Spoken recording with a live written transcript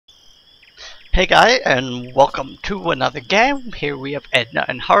Hey guys, and welcome to another game. Here we have Edna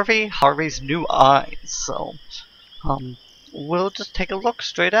and Harvey, Harvey's New Eyes. So, we'll just take a look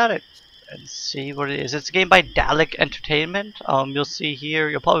straight at it and see what it is. It's a game by Childlike Entertainment. You'll see here,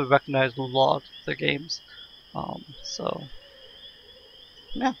 you'll probably recognize a lot of their games. So,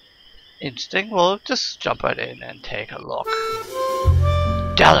 yeah, interesting. We'll just jump right in and take a look.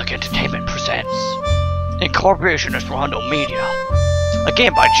 Childlike Entertainment presents, in cooperation with Rondo Media, a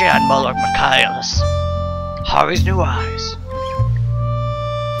game by Jan Muller Michaelis, Harvey's New Eyes.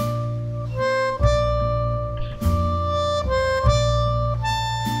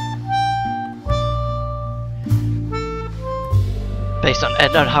 Based on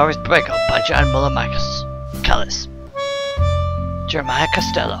Edna and Harvey's breakup by Jan Muller Michaelis. Jeremiah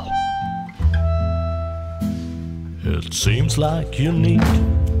Costello. It seems like you need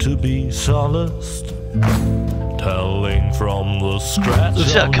to be solaced, telling from the scratch.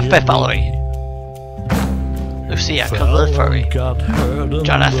 Lucia Caffè-Valerie, Lucia Caffè-Valerie,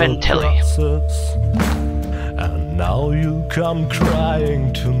 Jonathan Tilley. And now you come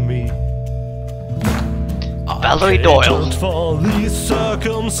crying to me. Valerie Doyle. For these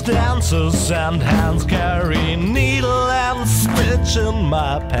circumstances, and hands carry needle and stitch in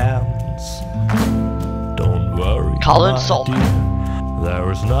my pants. Don't worry, Colin my Salter. dear,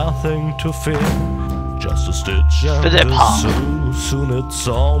 there is nothing to fear. Just a stitch and Philip a Hahn. sew. Soon it's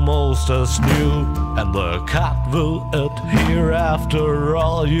almost as new, and the cat will adhere after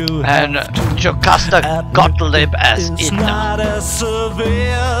all. You And have to Jocasta Gottlieb as it's Edna. not as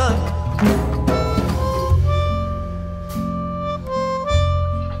severe.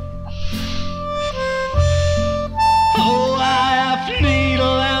 Oh, I have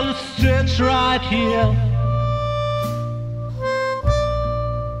needle and stitch right here.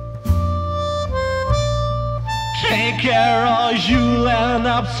 Take care or you'll end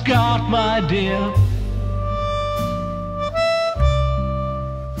up scarred, my dear.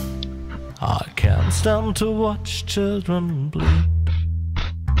 I can't stand to watch children bleed.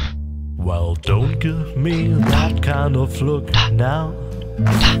 Well, don't give me that kind of look now.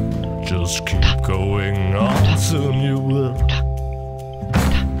 Just keep going on, soon you will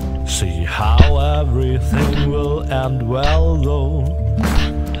see how everything will end well, though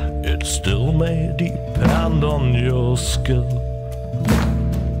it still may depend on your skill.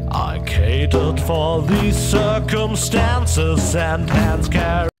 I catered for these circumstances, and hands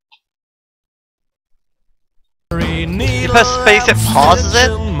carry You press space, it pauses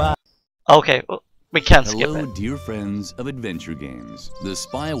it? Okay, we can't skip Hello, it. dear friends of adventure games. The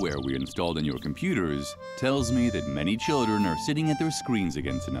spyware we installed on your computers tells me that many children are sitting at their screens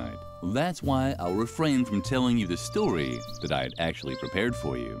again tonight. That's why I'll refrain from telling you the story that I had actually prepared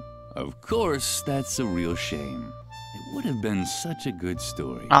for you. Of course, that's a real shame. It would have been such a good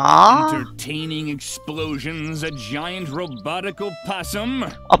story. Aww. Entertaining explosions, a giant robotic opossum.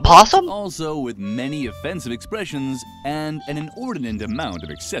 A possum? Also with many offensive expressions and an inordinate amount of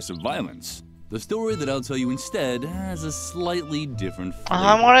excessive violence. The story that I'll tell you instead has a slightly different flavor.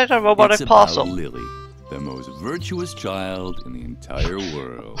 I wanted a robotic it's about possum. Lilli, the most virtuous child in the entire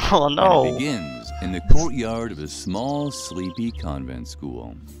world. Oh no. And it begins in the courtyard of a small, sleepy convent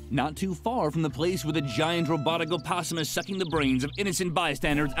school. Not too far from the place where the giant robotic opossum is sucking the brains of innocent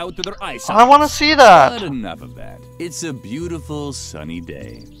bystanders out through their eyesight. I want to see But that. enough of that. It's a beautiful sunny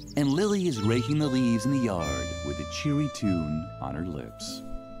day, and Lilli is raking the leaves in the yard with a cheery tune on her lips.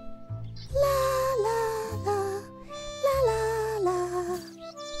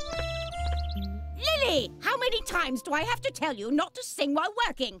 Lilli, how many times do I have to tell you not to sing while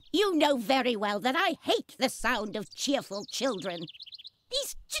working? You know very well that I hate the sound of cheerful children.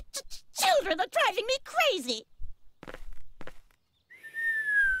 These children are driving me crazy.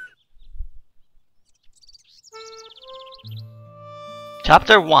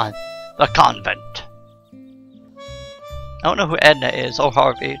 Chapter 1. The Convent. I don't know who Edna is, or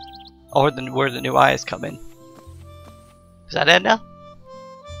Harvey, or where the new eyes come in. Is that Edna?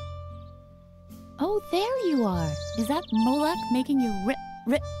 Oh, there you are. Is that Moloch making you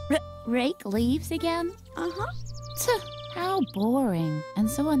rake leaves again? Uh-huh. How boring. And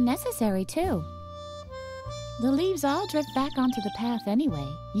so unnecessary, too. The leaves all drift back onto the path anyway.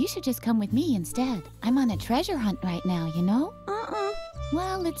 You should just come with me instead. I'm on a treasure hunt right now, you know?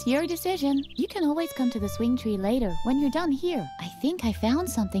 Well, it's your decision. You can always come to the swing tree later, when you're done here. I think I found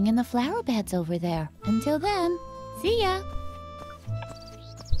something in the flower beds over there. Until then, see ya!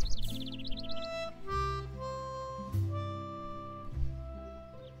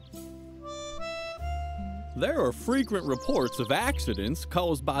 There are frequent reports of accidents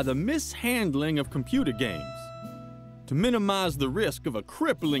caused by the mishandling of computer games. To minimize the risk of a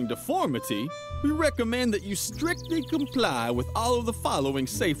crippling deformity, we recommend that you strictly comply with all of the following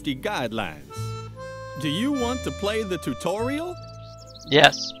safety guidelines. Do you want to play the tutorial?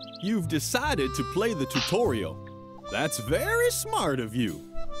 Yes. You've decided to play the tutorial. That's very smart of you.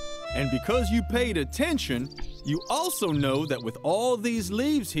 And because you paid attention, you also know that with all these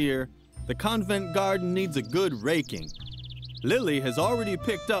leaves here, the convent garden needs a good raking. Lilli has already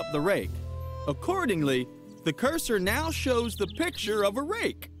picked up the rake. Accordingly, the cursor now shows the picture of a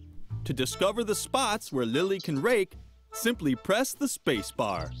rake. To discover the spots where Lilli can rake, simply press the space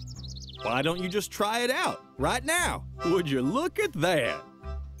bar. Why don't you just try it out right now? Would you look at that?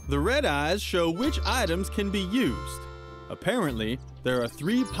 The red eyes show which items can be used. Apparently, there are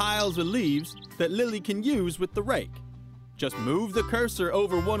 3 piles of leaves that Lilli can use with the rake. Just move the cursor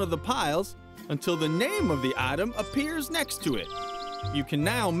over one of the piles until the name of the item appears next to it. You can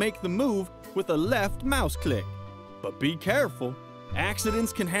now make the move with a left mouse click. But be careful,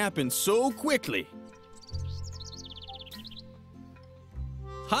 accidents can happen so quickly.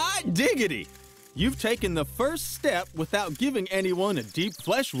 Hot diggity! You've taken the first step without giving anyone a deep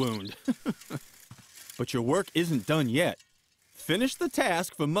flesh wound. But your work isn't done yet. Finish the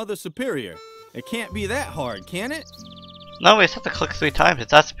task for Mother Superior. It can't be that hard, can it? No, we just have to click 3 times.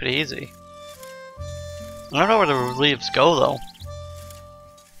 That's pretty easy. I don't know where the leaves go though.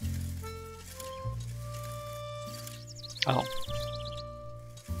 Oh.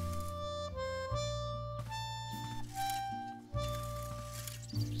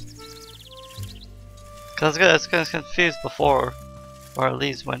 Cause I was kind of confused before where our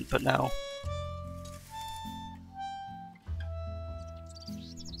leaves went, but now.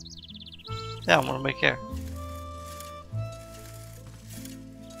 Yeah, I'm gonna make here.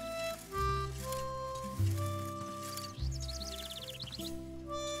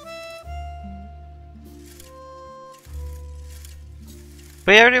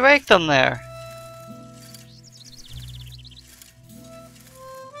 We already raked them there.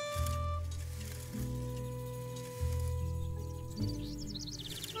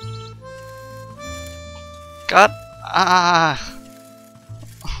 God,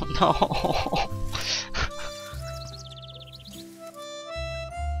 no.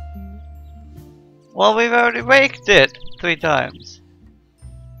 Well, we've already raked it 3 times.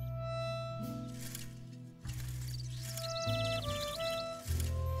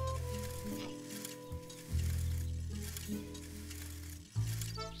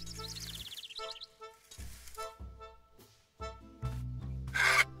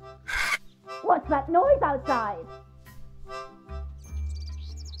 What's that noise outside?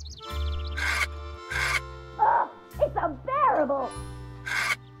 Ugh, it's unbearable!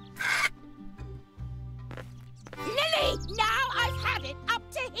 Lilli, now I've had it up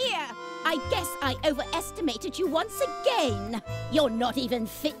to here! I guess I overestimated you once again. You're not even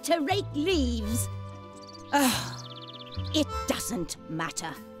fit to rake leaves. Ugh, it doesn't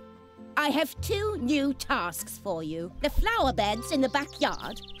matter. I have 2 new tasks for you. The flower beds in the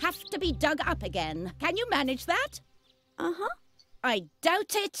backyard have to be dug up again. Can you manage that? Uh-huh. I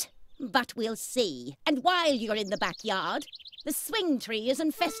doubt it, but we'll see. And while you're in the backyard, the swing tree is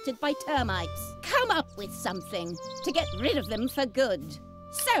infested by termites. Come up with something to get rid of them for good.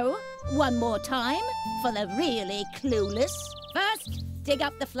 So, one more time for the really clueless. First, dig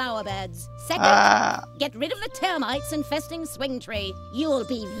up the flower beds. Second, get rid of the termites infesting swing tree. You'll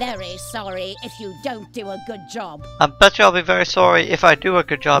be very sorry if you don't do a good job. I bet you I'll be very sorry if I do a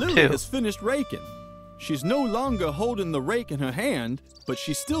good job Lilli too. has finished raking. She's no longer holding the rake in her hand, but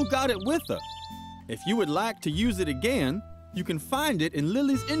she's still got it with her. If you would like to use it again, you can find it in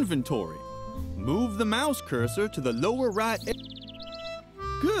Lilli's inventory. Move the mouse cursor to the lower right.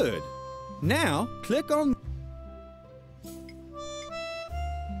 Good. Now, click on...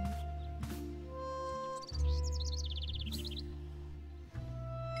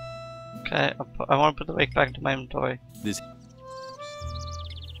 Okay, I want to put the rake back into my inventory. This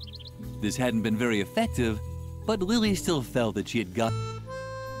hadn't been very effective, but Lilli still felt that she had got...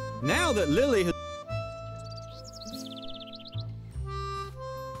 Now that Lilli has...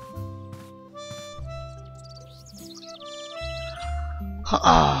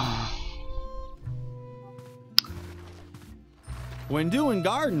 When doing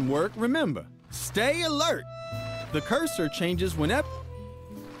garden work, remember, stay alert. The cursor changes whenever...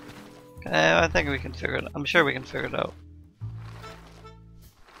 Okay, I think we can figure it out. I'm sure we can figure it out.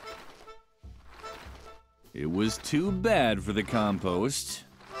 It was too bad for the compost.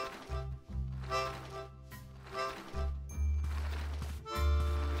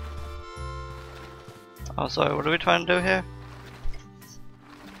 Oh, sorry, what are we trying to do here?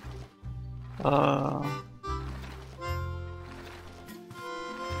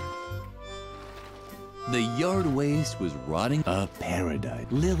 The yard waste was rotting a paradise.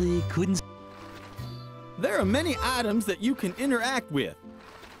 Lilli couldn't. There are many items that you can interact with.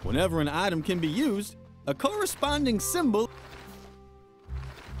 Whenever an item can be used, a corresponding symbol.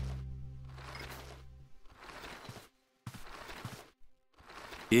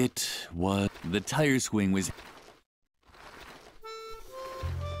 It was. The tire swing was.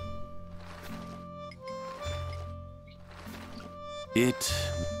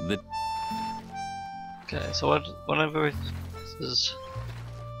 Okay, so whenever this is.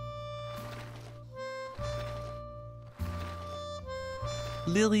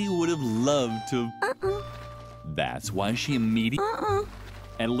 Lilli would have loved to. That's why she immediately.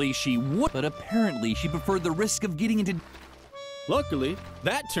 At least she would. But apparently she preferred the risk of getting into. Luckily,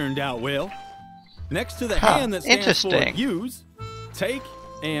 that turned out well. Next to the hand that stands for use, take,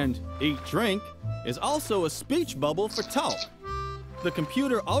 and eat drink is also a speech bubble for talk. The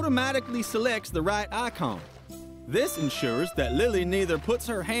computer automatically selects the right icon. This ensures that Lilli neither puts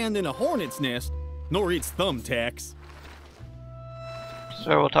her hand in a hornet's nest nor eats thumbtacks.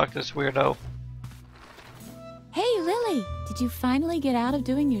 So we'll talk to this weirdo. Hey, Lilli, did you finally get out of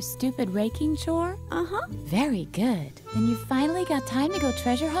doing your stupid raking chore? Uh-huh. Very good. Then you finally got time to go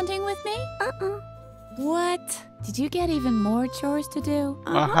treasure hunting with me? What? Did you get even more chores to do?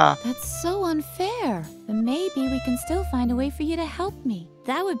 Uh-huh. That's so unfair. But maybe we can still find a way for you to help me.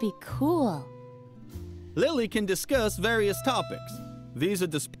 That would be cool. Lilli can discuss various topics. These are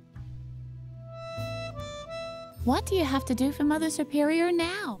What do you have to do for Mother Superior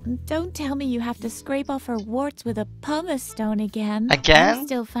now? Don't tell me you have to scrape off her warts with a pumice stone again. Again? I'm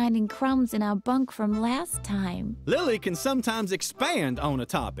still finding crumbs in our bunk from last time. Lilli can sometimes expand on a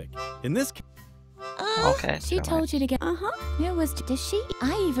topic. In this case, Okay. She told you to get. It was. Does she?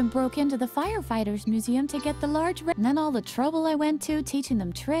 I even broke into the firefighters museum to get the large. And then all the trouble I went to teaching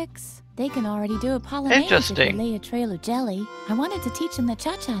them tricks. They can already do a polonaise if they Interesting. lay a trail of jelly. I wanted to teach them the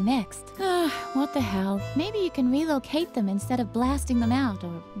cha-cha next. What the hell? Maybe you can relocate them instead of blasting them out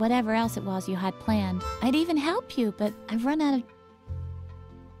or whatever else it was you had planned. I'd even help you, but I've run out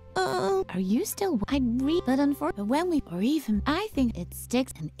of. Are you still? But unfortunately, when we, or even, I think it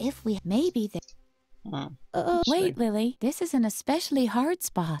sticks, and if we, maybe the. Wait, Lilli, this is an especially hard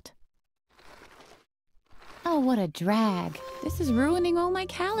spot. Oh, what a drag. This is ruining all my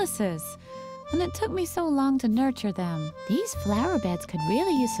calluses. And it took me so long to nurture them. These flower beds could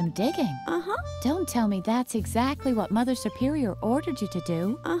really use some digging. Don't tell me that's exactly what Mother Superior ordered you to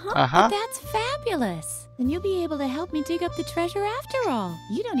do. But that's fabulous. Then you'll be able to help me dig up the treasure after all.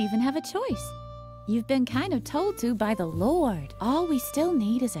 You don't even have a choice. You've been kind of told to by the Lord. All we still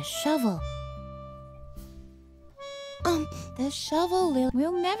need is a shovel. The shovel,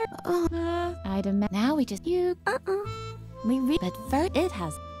 we'll never. I'd imagine. Now we just. But first, it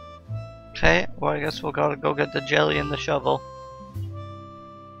has. Okay, well I guess we'll gotta go get the jelly and the shovel.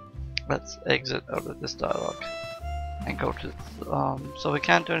 Let's exit out of this dialogue and go to. So we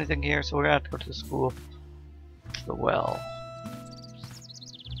can't do anything here, so we're gonna have to go to the school. To the well.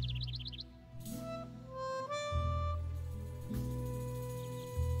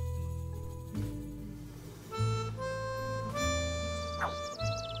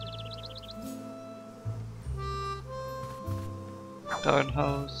 Garden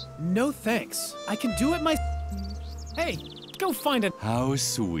hose. No thanks. I can do it Hey, go find it. How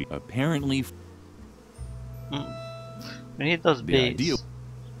sweet. Apparently. We need those The bees. idea.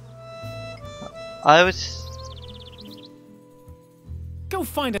 I was. Go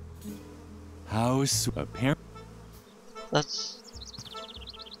find it. How apparently. That's.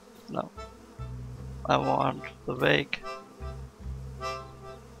 No. I want the rake.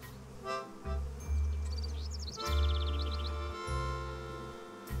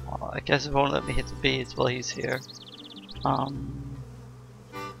 I guess it won't let me hit the bees while he's here.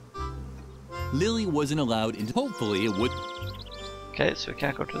 Lilli wasn't allowed into. Hopefully it would. Okay, so we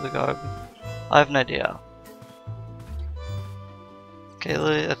can't go to the garden. I have an idea. Okay,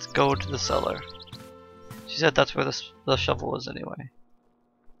 let's go to the cellar. She said that's where the shovel was anyway.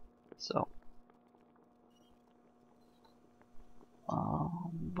 So.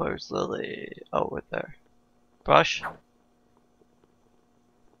 Where's Lilli? Oh, right there. Brush.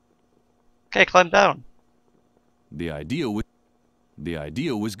 Okay, climb down. The idea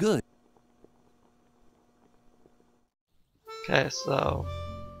was good. Okay, so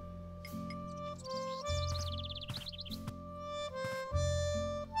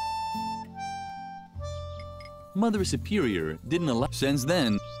Mother Superior didn't allow. Since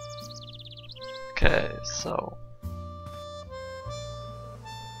then. okay, so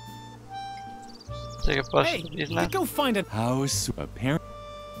take a brush Hey, to these now. go find it. How apparent.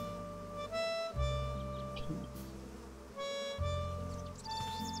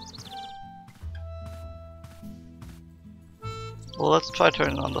 Well, let's try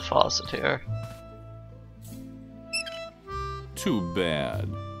turning on the faucet here. Too bad.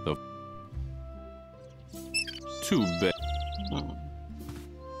 Too bad.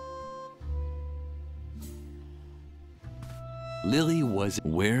 Lilli was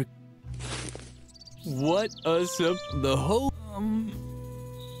where? What a the whole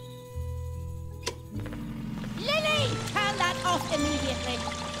Lilli, turn that off immediately.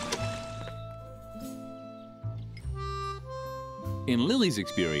 In Lily's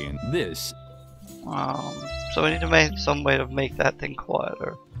experience, this. So we need to make some way to make that thing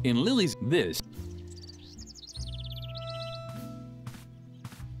quieter. In Lily's this.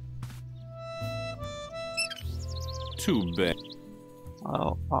 Too bad.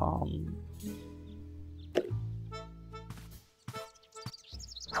 Oh,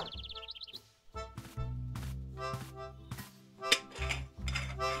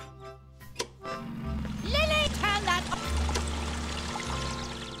 Lilli, turn that off.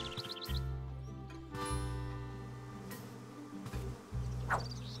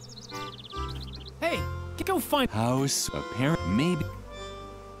 Hey, go find. House apparent maybe.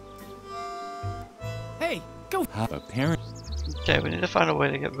 Hey, go. Apparent. okay, we need to find a way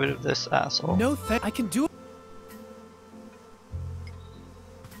to get rid of this asshole. No, I can do it.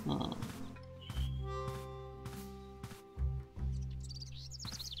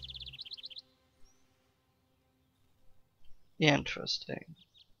 Interesting.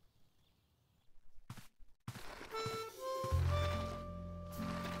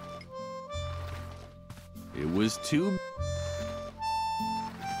 It was too.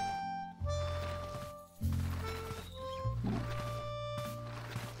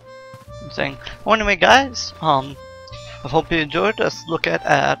 Saying, well, anyway, guys, I hope you enjoyed us look at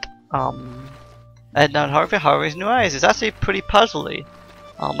Edna Harvey's New Eyes. It's actually pretty puzzly.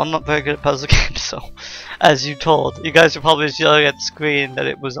 I'm not very good at puzzle games, so as you told, you guys are probably just yelling at the screen that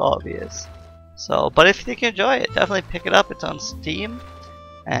it was obvious. So, but if you think you enjoy it, definitely pick it up. It's on Steam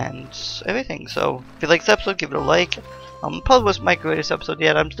and everything. So, if you like this episode, give it a like. Probably wasn't my greatest episode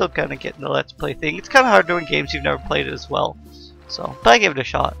yet. I'm still kind of getting the Let's Play thing. It's kind of hard doing games you've never played as well. So, but I give it a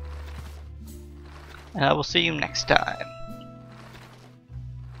shot. And I will see you next time.